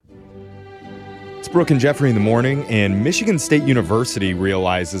Brooke and Jeffrey in the morning, and Michigan State University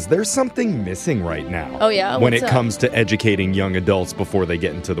realizes there's something missing right now. Oh, yeah? When What's it up? comes to educating young adults before they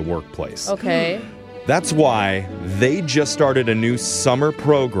get into the workplace. Okay. That's why they just started a new summer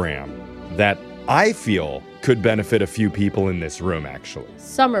program that I feel could benefit a few people in this room, actually.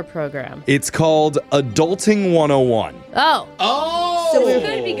 Summer program. It's called Adulting 101. Oh. So it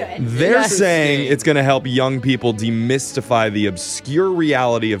could be good. They're saying it's going to help young people demystify the obscure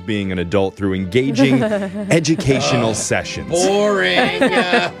reality of being an adult through engaging educational sessions. Boring.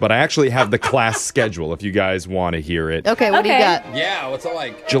 But I actually have the class schedule if you guys want to hear it. Okay, what do you got? Yeah, what's it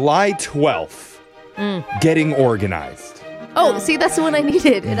like? July 12th, getting organized. Oh, see, that's the one I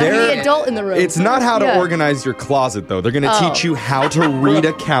needed. And I'm the adult in the room. It's not how to Yeah. organize your closet, though. They're going to teach you how to read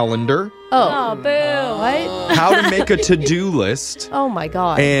a calendar, Oh, boo. what? how to make a to-do list, Oh, my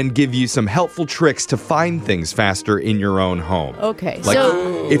God. and give you some helpful tricks to find things faster in your own home. Okay, Like,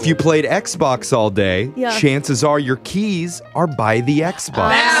 so... if you played Xbox all day, Yeah. chances are your keys are by the Xbox.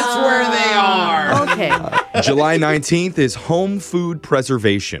 That's where they are. Okay. July 19th is home food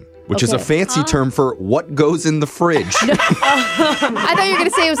preservation, which is a Okay. fancy term for what goes in the fridge. I thought you were going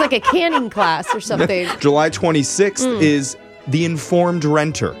to say it was like a canning class or something. July 26th is the informed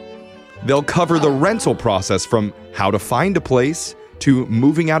renter. They'll cover the rental process from how to find a place to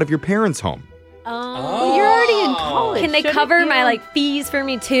moving out of your parents' home. Well, you're already in college. Can they shouldn't cover you? my fees for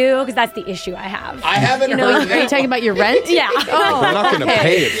me too? Because that's the issue I have. I haven't heard Are you that. talking about your rent? Yeah. Oh, We're not going to okay.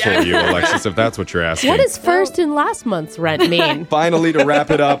 pay it for you, Alexis, if that's what you're asking. What does first and last month's rent mean? Finally, to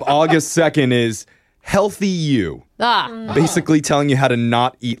wrap it up, August 2nd is Healthy You. Basically telling you how to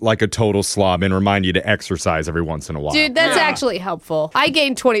not eat like a total slob and remind you to exercise every once in a while. Dude, that's actually helpful. I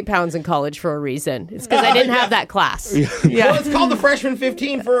gained 20 pounds in college for a reason. It's because I didn't have that class. Well, it's called the Freshman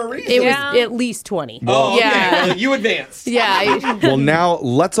 15 for a reason. It Yeah. was at least 20. Oh, okay. Yeah. Well, you advanced. Yeah. Well, now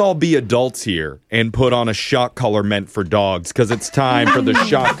let's all be adults here and put on a shock collar meant for dogs because it's time for the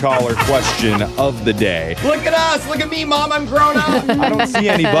shock collar question of the day. Look at us. Look at me, Mom. I'm grown up. I don't see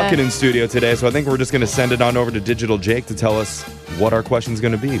any bucket in studio today, so I think we're just going to send it on over to Digital Jake to tell us what our question's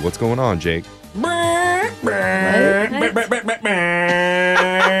going to be. What's going on, Jake?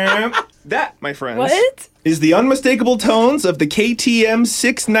 That, my friends, What? is the unmistakable tones of the KTM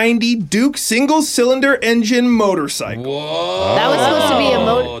 690 Duke single-cylinder engine motorcycle. Whoa. That was supposed to be a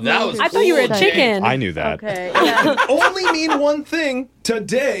motor. That was I thought you were a cool, chicken. I knew that. Okay. Yeah. Only mean one thing.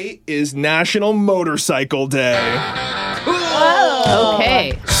 Today is National Motorcycle Day.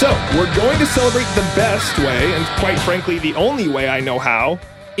 Okay. So, we're going to celebrate the best way, and quite frankly, the only way I know how,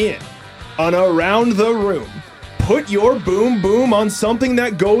 on Around the Room. Put your boom boom on something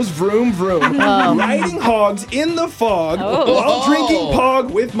that goes vroom vroom. Riding hogs in the fog while drinking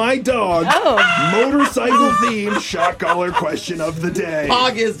pog with my dog. Motorcycle themed shock collar question of the day.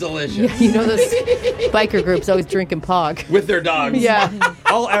 Pog is delicious. You know those biker groups always drinking pog. With their dogs. Yeah.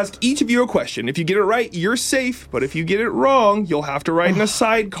 I'll ask each of you a question. If you get it right, you're safe. But if you get it wrong, you'll have to ride in a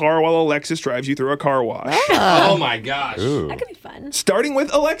sidecar while Alexis drives you through a car wash. Oh my gosh. That could be fun. Starting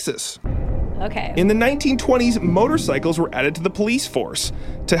with Alexis. Okay. In the 1920s, motorcycles were added to the police force.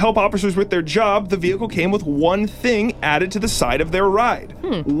 To help officers with their job, the vehicle came with one thing added to the side of their ride.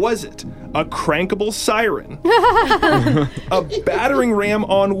 Was it a crankable siren, a battering ram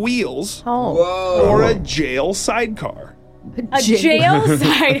on wheels, Oh. or a jail sidecar? A jail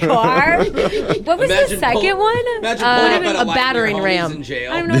sidecar? What was the second one? Imagine pulling up at a light and battering your homie's ram. in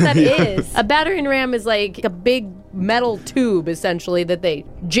jail. I don't even know what that is. A battering ram is like a big metal tube, essentially, that they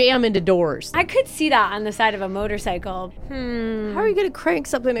jam into doors. I could see that on the side of a motorcycle. How are you going to crank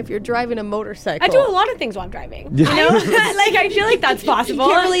something if you're driving a motorcycle? I do a lot of things while I'm driving. You know? Like, I feel like that's possible.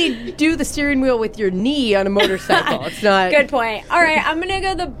 You can't really do the steering wheel with your knee on a motorcycle. It's not... Good point. All right, I'm going to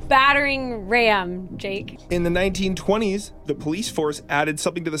go the battering ram, Jake. In the 1920s, the police force added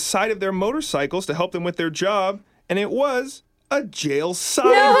something to the side of their motorcycles to help them with their job, and it was a jail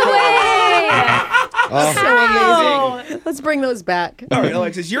sidecar. Let's bring those back. All right,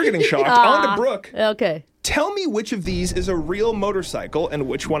 Alexis, you're getting shocked. On to Brooke. Okay. Tell me which of these is a real motorcycle and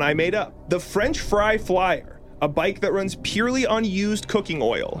which one I made up. The French Fry Flyer, a bike that runs purely on used cooking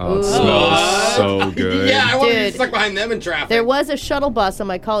oil. Oh, it smells so good. Yeah, I want to be Dude. stuck behind them in traffic. There was a shuttle bus on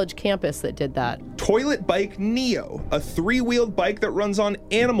my college campus that did that. Toilet Bike Neo, a three-wheeled bike that runs on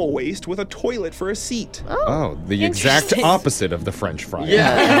animal waste with a toilet for a seat. Oh, the exact Interesting. opposite of the French fry.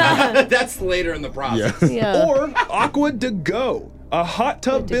 Yeah. That's later in the process. Yeah. Or Aqua de Go, A hot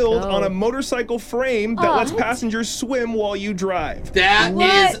tub Good to build go. on a motorcycle frame that lets passengers swim while you drive. That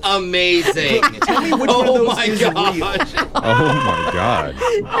is amazing. Tell me which one of Oh those my is gosh. real. Oh my god.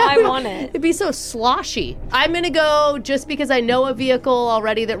 I want it. It'd be so sloshy. I'm gonna go, just because I know a vehicle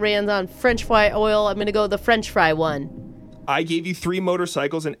already that runs on French fry oil, I'm gonna go the French fry one. I gave you 3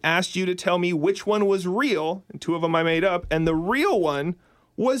 motorcycles and asked you to tell me which one was real, and 2 of them I made up, and the real one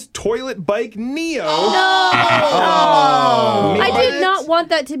was Toilet Bike Neo. I did not want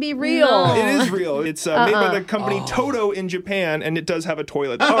that to be real. It is real. It's made by the company Toto in Japan, and it does have a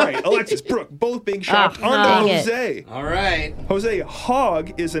toilet. All right, Alexis, Brooke, both being shocked. On dang to it. Jose. All right. Jose,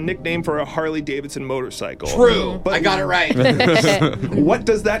 Hog is a nickname for a Harley-Davidson motorcycle. True. But I got it right. what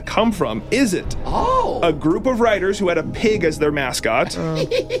does that come from? Is it a group of riders who had a pig as their mascot?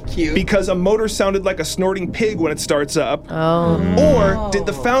 Cute. Because a motor sounded like a snorting pig when it starts up? Oh. Or did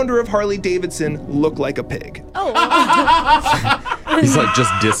the founder of Harley-Davidson look like a pig? He's like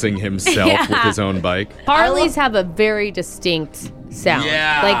just dissing himself with his own bike. Harleys have a very distinct sound.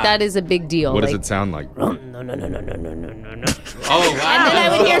 Yeah. Like, that is a big deal. What does Like, it sound like? Oh, wow. And then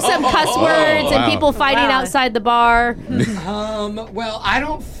I would hear some cuss words wow. and people fighting Wow. outside the bar. Well, I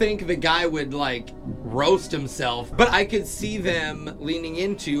don't think the guy would, like, roast himself, but I could see them leaning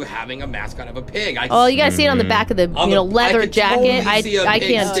into having a mascot of a pig. Oh, you gotta see it on the back of the leather jacket. I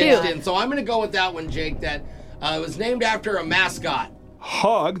can too. So I'm going to go with that one, Jake, that it was named after a mascot.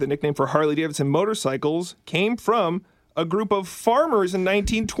 Hog, the nickname for Harley-Davidson motorcycles, came from a group of farmers in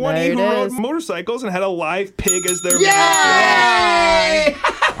 1920 There it who rode is. motorcycles and had a live pig as their Yay!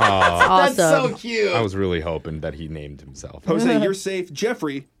 Awesome. That's so cute. I was really hoping that he named himself. Jose, you're safe.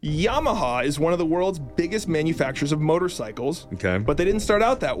 Jeffrey, Yamaha is one of the world's biggest manufacturers of motorcycles. Okay. But they didn't start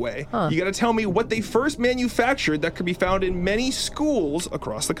out that way. You got to tell me what they first manufactured that could be found in many schools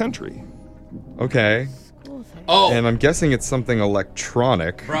across the country. Okay. Oh, And I'm guessing it's something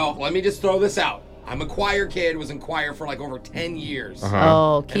electronic. bro, let me just throw this out. I'm a choir kid, was in choir for like over 10 years. Oh, And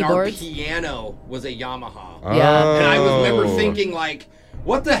our keyboards? piano was a Yamaha. Yeah. And I remember Oh. thinking, like,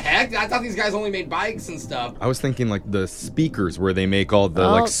 what the heck? I thought these guys only made bikes and stuff. I was thinking like the speakers where they make all the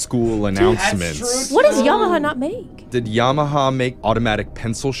Oh. like school announcements. That's true. What does Yamaha not make? Did Yamaha make automatic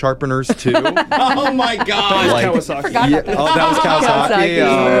pencil sharpeners too? Oh my god. Like- Kawasaki. Yeah, oh, that was Kawasaki.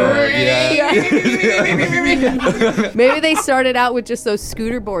 Kawasaki. Maybe they started out with just those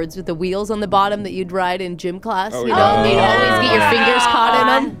scooter boards with the wheels on the bottom that you'd ride in gym class. You know, and you'd always get your fingers caught in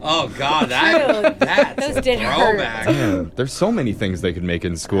them. Oh god, that's Those a did hurt. throwback. Man, there's so many things they could make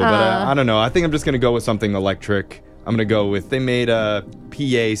in school, but I don't know. I think I'm just gonna go with something electric. I'm gonna go with they made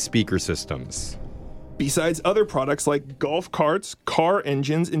PA speaker systems. Besides other products like golf carts, car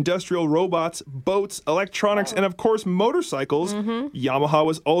engines, industrial robots, boats, electronics, and of course motorcycles, Yamaha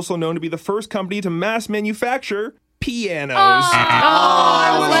was also known to be the first company to mass manufacture pianos.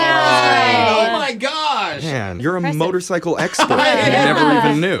 Oh my gosh. Man, you're a motorcycle expert. I never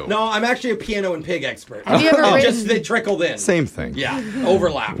even knew. No, I'm actually a piano and pig expert. Have you ever ridden? Just they trickled in. Same thing. Yeah,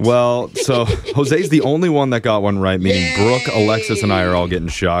 overlapped. Well, so Jose's the only one that got one right, meaning Yay! Brooke, Alexis, and I are all getting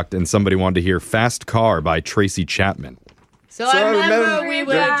shocked, and somebody wanted to hear Fast Car by Tracy Chapman. So I remember we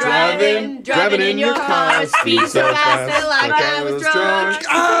were driving in your car, speed so fast, felt like I was drunk.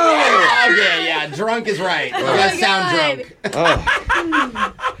 Oh, yeah, drunk is right. You guys sound drunk.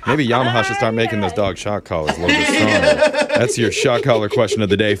 Maybe Yamaha should start making those dog shock collars a little bit stronger. That's your shock collar question of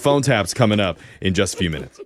the day. Phone taps coming up in just a few minutes.